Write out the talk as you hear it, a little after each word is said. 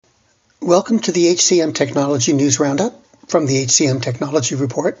Welcome to the HCM Technology News Roundup from the HCM Technology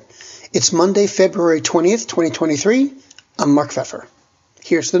Report. It's Monday, February 20th, 2023. I'm Mark Pfeffer.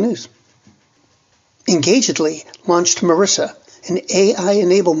 Here's the news. Engagedly launched Marissa, an AI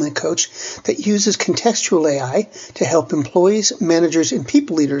enablement coach that uses contextual AI to help employees, managers, and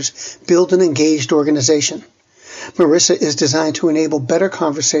people leaders build an engaged organization. Marissa is designed to enable better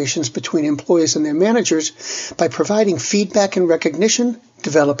conversations between employees and their managers by providing feedback and recognition,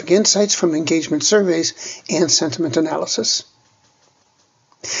 developing insights from engagement surveys, and sentiment analysis.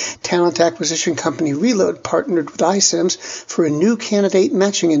 Talent acquisition company Reload partnered with iCIMS for a new candidate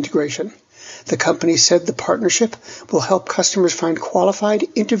matching integration. The company said the partnership will help customers find qualified,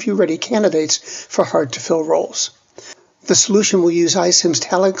 interview-ready candidates for hard-to-fill roles. The solution will use iCIMS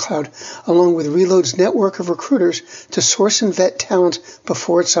Talent Cloud along with Reload's network of recruiters to source and vet talent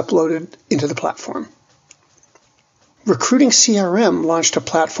before it's uploaded into the platform. Recruiting CRM launched a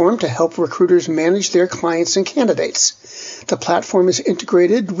platform to help recruiters manage their clients and candidates. The platform is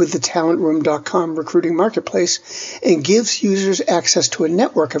integrated with the TalentRoom.com recruiting marketplace and gives users access to a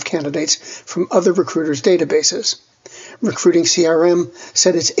network of candidates from other recruiters' databases. Recruiting CRM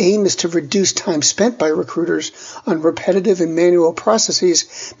said its aim is to reduce time spent by recruiters on repetitive and manual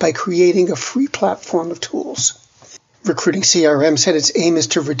processes by creating a free platform of tools. Recruiting CRM said its aim is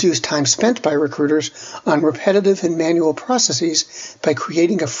to reduce time spent by recruiters on repetitive and manual processes by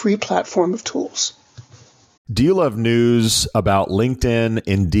creating a free platform of tools. Do you love news about LinkedIn,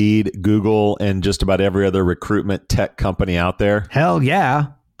 Indeed, Google, and just about every other recruitment tech company out there? Hell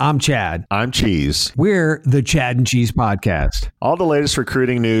yeah. I'm Chad. I'm Cheese. We're the Chad and Cheese Podcast. All the latest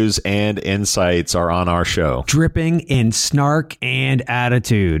recruiting news and insights are on our show. Dripping in snark and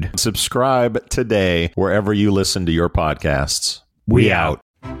attitude. Subscribe today wherever you listen to your podcasts. We out.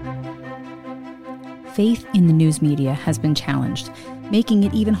 Faith in the news media has been challenged, making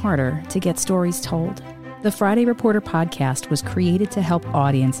it even harder to get stories told. The Friday Reporter podcast was created to help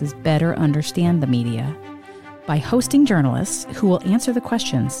audiences better understand the media by hosting journalists who will answer the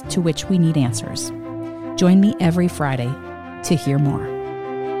questions to which we need answers. Join me every Friday to hear more.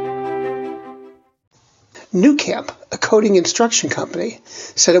 NewCamp, a coding instruction company,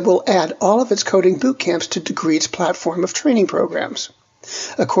 said it will add all of its coding boot camps to Degreed's platform of training programs.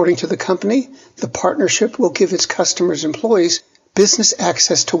 According to the company, the partnership will give its customers' employees business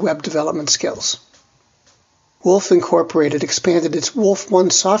access to web development skills. Wolf Incorporated expanded its Wolf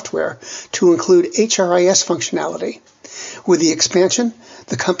One software to include HRIS functionality. With the expansion,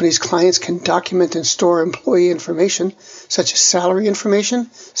 the company's clients can document and store employee information, such as salary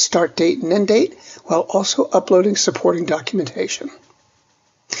information, start date and end date, while also uploading supporting documentation.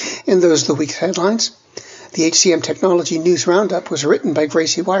 And those are the week's headlines. The HCM Technology News Roundup was written by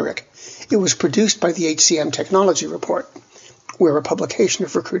Gracie Wyrick. It was produced by the HCM Technology Report. We're a publication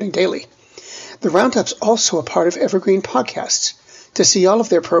of Recruiting Daily. The Roundup's also a part of Evergreen Podcasts. To see all of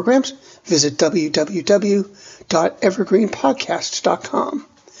their programs, visit www.evergreenpodcasts.com.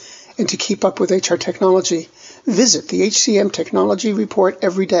 And to keep up with HR technology, visit the HCM Technology Report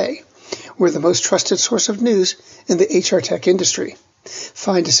every day. We're the most trusted source of news in the HR tech industry.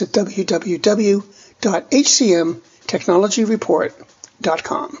 Find us at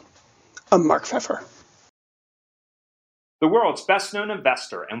www.hcmtechnologyreport.com. I'm Mark Pfeffer. The world's best-known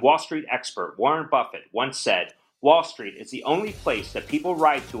investor and Wall Street expert Warren Buffett once said, "Wall Street is the only place that people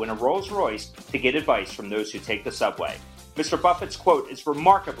ride to in a Rolls-Royce to get advice from those who take the subway." Mr. Buffett's quote is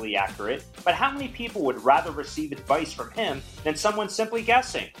remarkably accurate, but how many people would rather receive advice from him than someone simply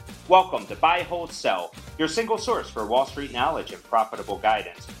guessing? Welcome to Buy, Hold, Sell, your single source for Wall Street knowledge and profitable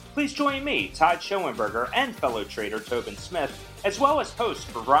guidance. Please join me, Todd Schoenberger, and fellow trader Tobin Smith, as well as host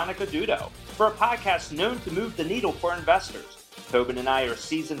Veronica Dudo, for a podcast known to move the needle for investors. Tobin and I are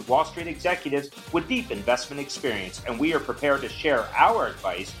seasoned Wall Street executives with deep investment experience, and we are prepared to share our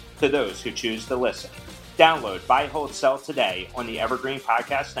advice to those who choose to listen. Download Buy, Hold, Sell today on the Evergreen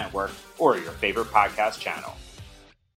Podcast Network or your favorite podcast channel.